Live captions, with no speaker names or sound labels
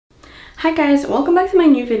Hi guys, welcome back to my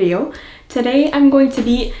new video. Today I'm going to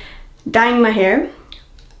be dyeing my hair.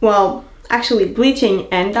 Well, actually bleaching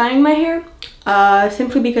and dyeing my hair.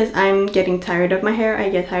 Simply because I'm getting tired of my hair. I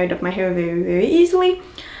get tired of my hair very easily.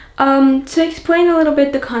 To explain a little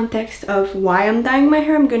bit the context of why I'm dyeing my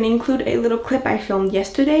hair, I'm going to include a little clip I filmed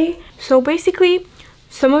yesterday. So basically,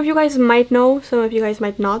 some of you guys might know, some of you guys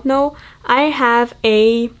might not know, I have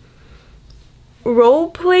a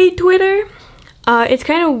roleplay Twitter. It's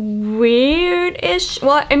kind of weird-ish.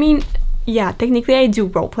 Well, I mean, yeah, technically I do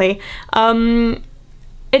roleplay. I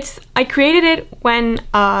created it when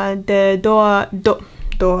the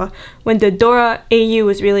Dora AU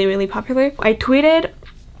was really popular. I tweeted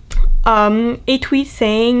a tweet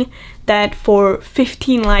saying that for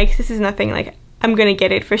 15 likes, this is nothing, like I'm gonna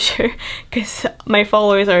get it for sure because my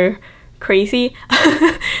followers are crazy.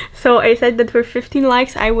 So I said that for 15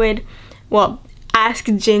 likes I would, well, ask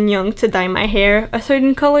Jin Young to dye my hair a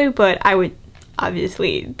certain color, but I would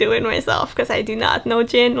obviously do it myself because I do not know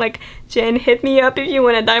Jin. Like, Jin, hit me up if you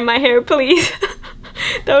want to dye my hair, please.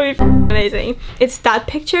 That would be amazing. It's that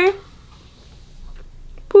picture,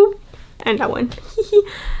 boop, and that one.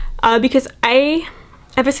 Because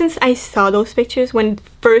ever since I saw those pictures when it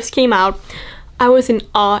first came out, I was in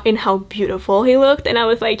awe in how beautiful he looked, and I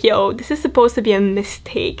was like, yo, this is supposed to be a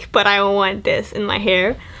mistake, but I want this in my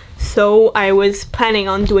hair. So I was planning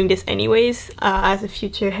on doing this anyways as a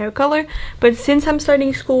future hair color, but since I'm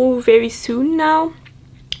starting school very soon now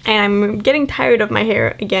and I'm getting tired of my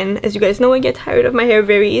hair again, as you guys know, I get tired of my hair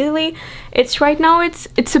very easily. Right now it's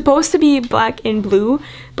supposed to be black and blue,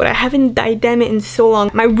 but I haven't dyed them in so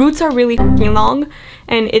long. My roots are really long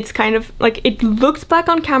and it's kind of like, it looks black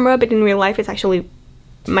on camera, but in real life it's actually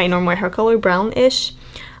my normal hair color, brownish.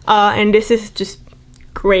 And this is just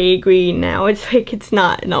gray green now. It's like, it's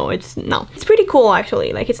pretty cool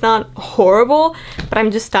actually. Like, it's not horrible, but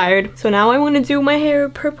I'm just tired. So now I want to do my hair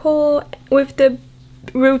purple with the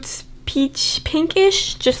roots peach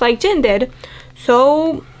pinkish, just like Jin did.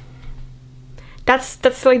 So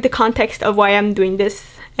that's like the context of why I'm doing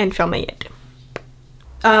this and filming it.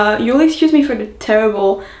 You'll excuse me for the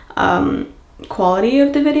terrible quality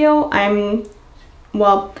of the video. I'm,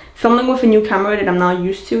 well, filming with a new camera that I'm not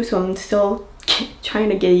used to, so I'm still trying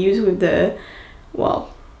to get used with the,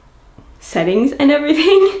 well, settings and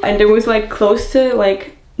everything. And there was like close to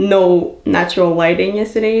like no natural lighting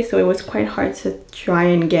yesterday, so it was quite hard to try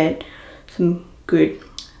and get some good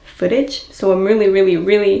footage. So I'm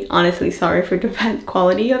really honestly sorry for the bad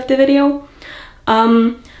quality of the video.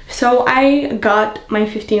 So I got my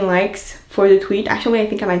 15 likes for the tweet. Actually, I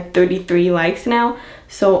think I'm at 33 likes now.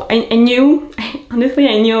 So I knew, honestly,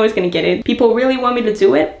 I knew I was gonna get it. People really want me to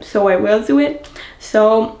do it, so I will do it.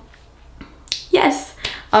 So yes,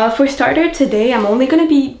 for starter, today I'm only gonna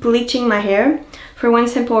be bleaching my hair for one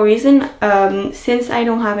simple reason. Since I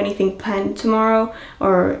don't have anything planned tomorrow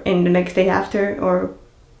or in the next day after or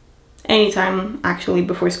anytime actually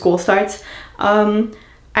before school starts,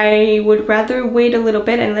 I would rather wait a little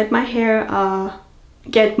bit and let my hair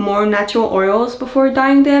get more natural oils before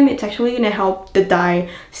dyeing them. It's actually gonna help the dye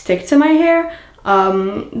stick to my hair.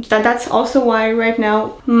 That's also why right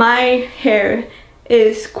now my hair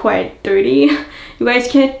is quite dirty. You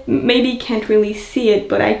guys maybe can't really see it,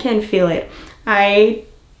 but I can feel it. I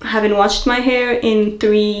haven't washed my hair in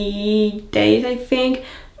 3 days, I think,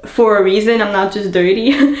 for a reason. I'm not just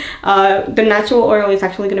dirty. The natural oil is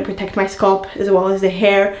actually going to protect my scalp as well as the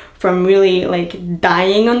hair from really like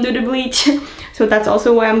dying under the bleach. So that's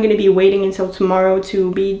also why I'm going to be waiting until tomorrow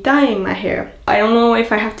to be dyeing my hair. I don't know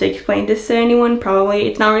if I have to explain this to anyone. Probably.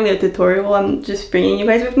 It's not really a tutorial, I'm just bringing you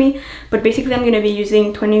guys with me. But basically I'm going to be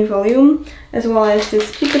using 20 volume as well as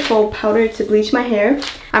this beautiful powder to bleach my hair.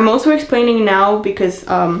 I'm also explaining now because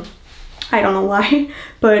I don't know why,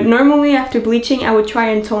 but normally after bleaching I would try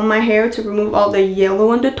and tone my hair to remove all the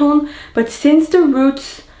yellow undertone, but since the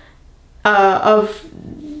roots of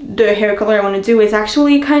the hair color I want to do is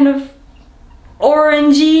actually kind of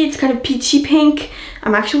orangey, it's kind of peachy pink,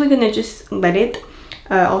 I'm actually gonna just let it,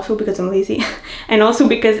 also because I'm lazy and also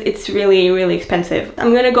because it's really expensive.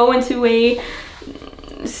 I'm gonna go into a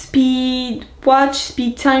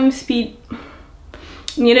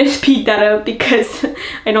I'm gonna speed that up because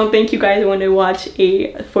I don't think you guys want to watch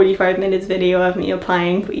a 45 minutes video of me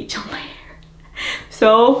applying bleach on my hair.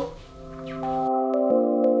 So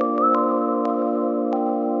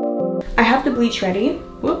I have the bleach ready.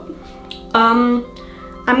 Whoop.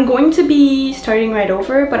 I'm going to be starting right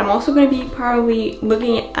over, but I'm also going to be probably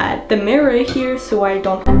looking at the mirror here so I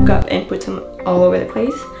don't hook up and put some all over the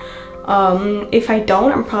place. If I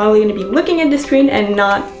don't, I'm probably going to be looking at the screen and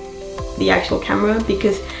not the actual camera,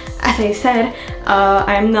 because as I said,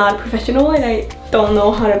 I'm not professional and I don't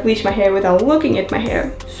know how to bleach my hair without looking at my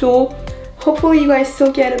hair. So hopefully you guys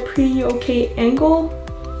still get a pretty okay angle.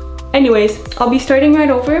 Anyways, I'll be starting right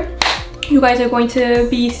over. You guys are going to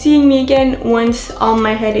be seeing me again once all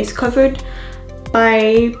my head is covered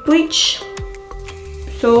by bleach.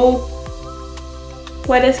 So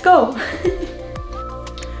let us go.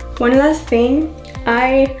 One last thing,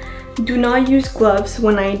 I do not use gloves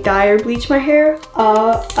when I dye or bleach my hair.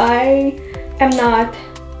 I am not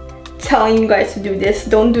telling you guys to do this.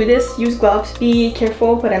 Don't do this. Use gloves. Be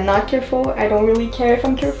careful, but I'm not careful. I don't really care if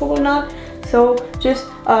I'm careful or not. So just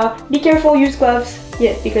be careful, use gloves.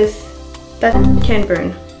 Yeah, because that can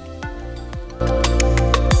burn.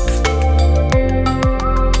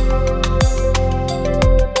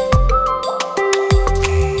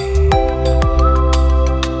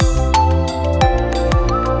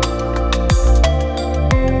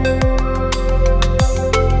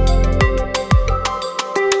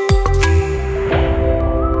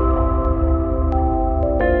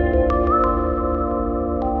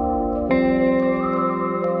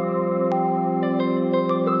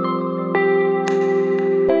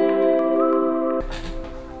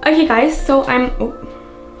 Okay guys, so I'm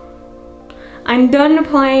done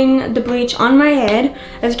applying the bleach on my head.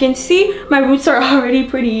 As you can see, my roots are already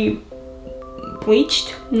pretty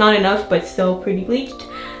bleached. Not enough, but still pretty bleached.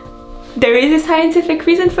 There is a scientific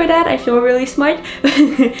reason for that. I feel really smart.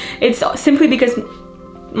 It's simply because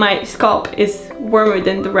my scalp is warmer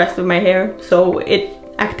than the rest of my hair, so it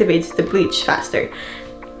activates the bleach faster.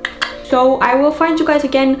 So I will find you guys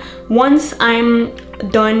again once I'm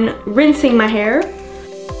done rinsing my hair.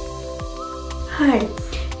 Hi,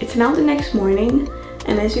 it's now the next morning,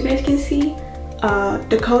 and as you guys can see,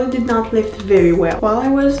 the color did not lift very well. While I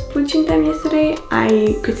was bleaching them yesterday,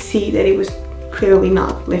 I could see that it was clearly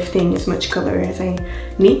not lifting as much color as I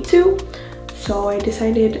need to. So I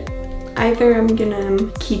decided either I'm gonna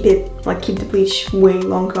keep the bleach way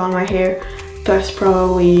longer on my hair, thus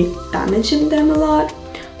probably damaging them a lot,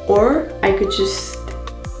 or I could just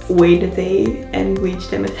wait a day and bleach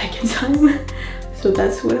them a second time. So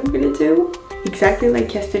that's what I'm gonna do. Exactly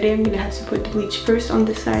like yesterday, I'm gonna have to put the bleach first on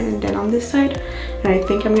this side and then on this side, and I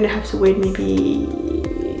think I'm gonna have to wait maybe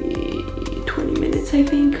 20 minutes. I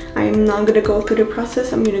think I'm not gonna go through the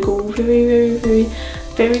process. I'm gonna go very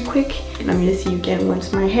quick, and I'm gonna see you again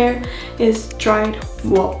once my hair is dried,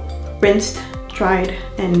 well, rinsed, dried,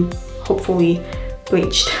 and hopefully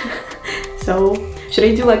bleached. So should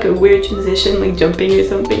I do like a weird transition, like jumping or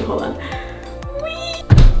something? Hold on. Whee!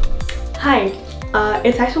 Hi.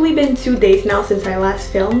 It's actually been 2 days now since I last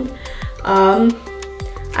filmed.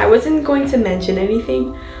 I wasn't going to mention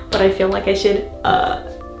anything, but I feel like I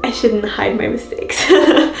shouldn't hide my mistakes.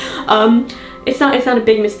 It's not a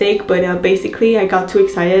big mistake, but basically I got too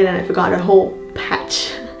excited and I forgot a whole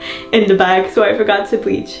patch in the bag, so I forgot to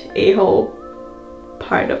bleach a whole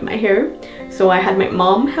part of my hair. So I had my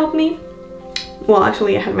mom help me. Well,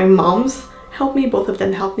 actually I had my moms help me. Both of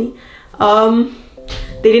them helped me.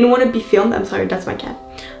 They didn't want to be filmed. I'm sorry, that's my cat.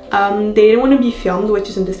 They didn't want to be filmed, which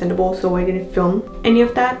is understandable, so I didn't film any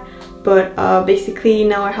of that. But basically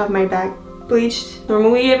now I have my bag bleached.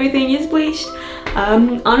 Normally everything is bleached.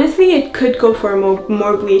 Honestly, it could go for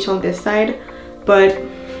more bleach on this side, but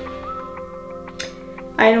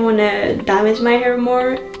I don't want to damage my hair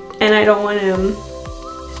more, and I don't want to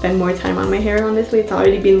spend more time on my hair, honestly. It's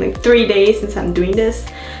already been like 3 days since I'm doing this,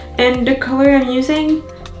 and the color I'm using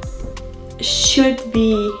should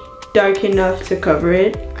be dark enough to cover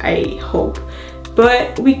it, I hope,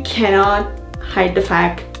 but we cannot hide the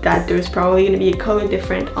fact that there's probably going to be a color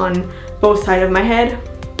different on both sides of my head.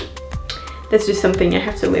 That's just something I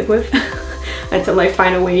have to live with until I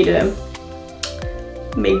find a way to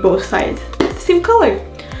make both sides the same color.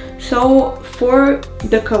 So for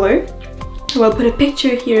the color, I'll put a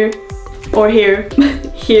picture here, or here,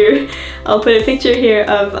 here. I'll put a picture here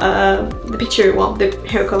of the picture, well, the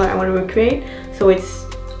hair color I want to recreate. So it's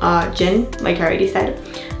gin, like I already said.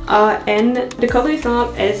 And the color is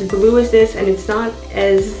not as blue as this, and it's not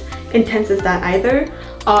as intense as that either.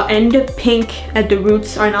 And the pink at the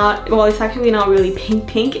roots are not, well, it's actually not really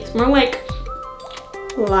pink. It's more like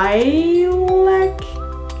lilac,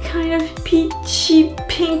 kind of peachy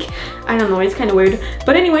pink. I don't know, it's kind of weird.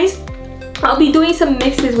 But anyways, I'll be doing some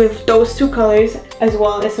mixes with those two colors as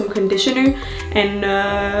well as some conditioner, and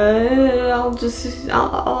I'll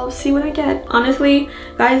see what I get. Honestly,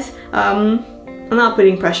 guys, I'm not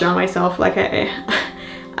putting pressure on myself. Like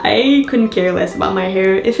I couldn't care less about my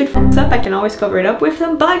hair. If it fucks up, I can always cover it up with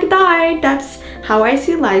some black dye. That's how I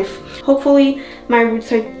see life. Hopefully my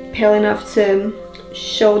roots are pale enough to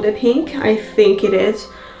show the pink. I think it is.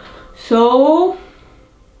 So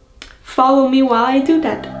follow me while I do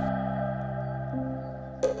that.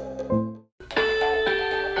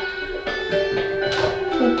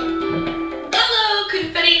 Hello,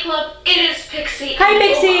 Confetti Club. It is Pixie. Hi,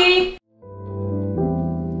 Pixie.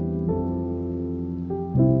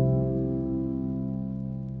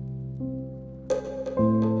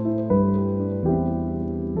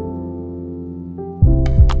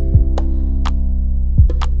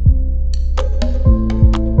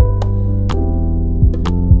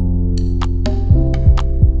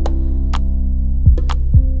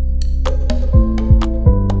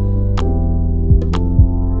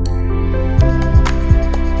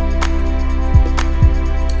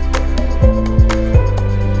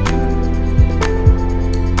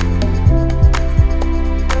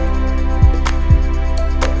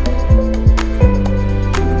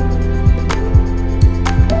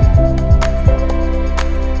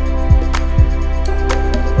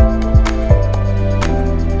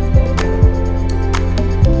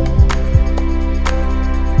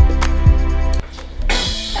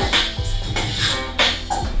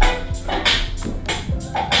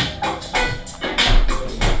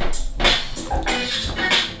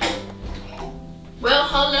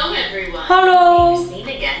 Hello! Christine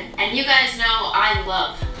again. And you guys know I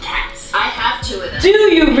love cats. I have 2 of them. Do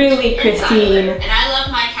you really, Christine? And I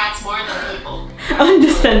love my cats more than people.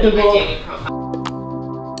 Understandable. My dating profile.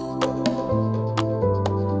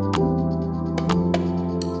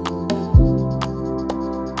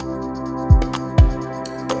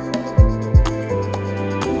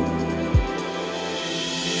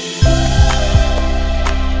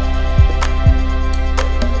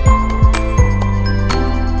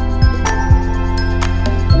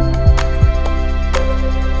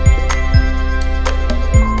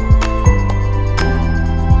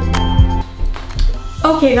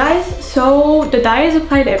 Okay guys, so the dye is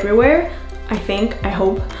applied everywhere, I think, I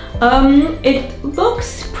hope. It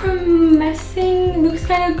looks promising, looks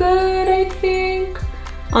kind of good, I think.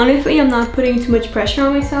 Honestly, I'm not putting too much pressure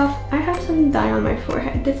on myself. I have some dye on my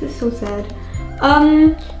forehead, this is so sad.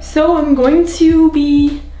 So I'm going to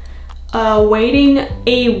be waiting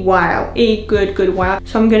a while, a good while.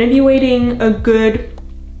 So I'm gonna be waiting a good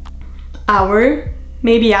hour,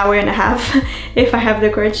 maybe hour and a half, if I have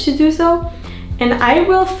the courage to do so. And I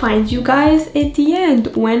will find you guys at the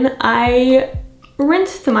end when I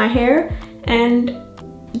rinsed my hair and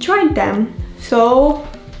dried them. So,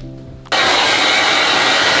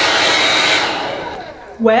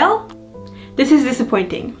 well, this is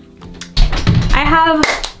disappointing. I have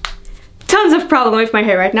tons of problems with my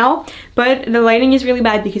hair right now, but the lighting is really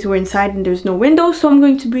bad because we're inside and there's no window. So I'm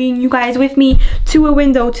going to bring you guys with me to a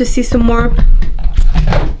window to see some more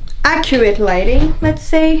accurate lighting, let's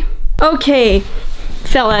say. Okay,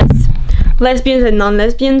 fellas, lesbians and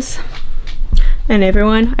non-lesbians, and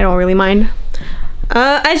everyone, I don't really mind.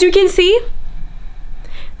 As you can see,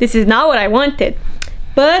 this is not what I wanted,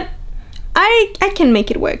 but I can make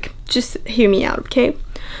it work. Just hear me out, okay?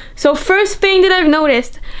 So first thing that I've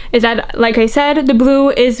noticed is that, like I said, the blue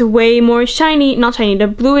is way more shiny, not shiny, the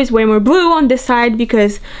blue is way more blue on this side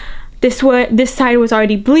because this side was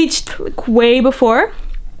already bleached like, way before.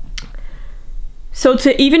 So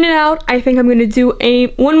to even it out, I think I'm gonna do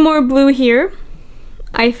one more blue here,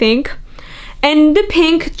 I think. And the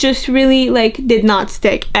pink just really like did not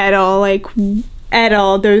stick at all, like at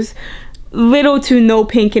all. There's little to no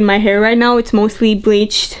pink in my hair right now. It's mostly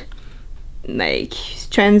bleached like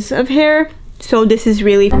strands of hair. So this is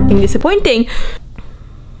really fucking disappointing.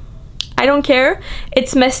 I don't care,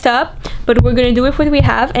 it's messed up, but we're gonna do with what we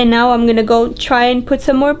have. And now I'm gonna go try and put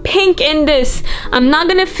some more pink in this. I'm not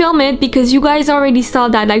gonna film it because you guys already saw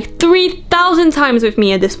that like 3,000 times with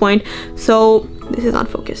me at this point, so this is not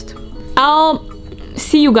focused. I'll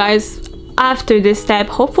see you guys after this step.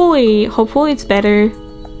 Hopefully it's better.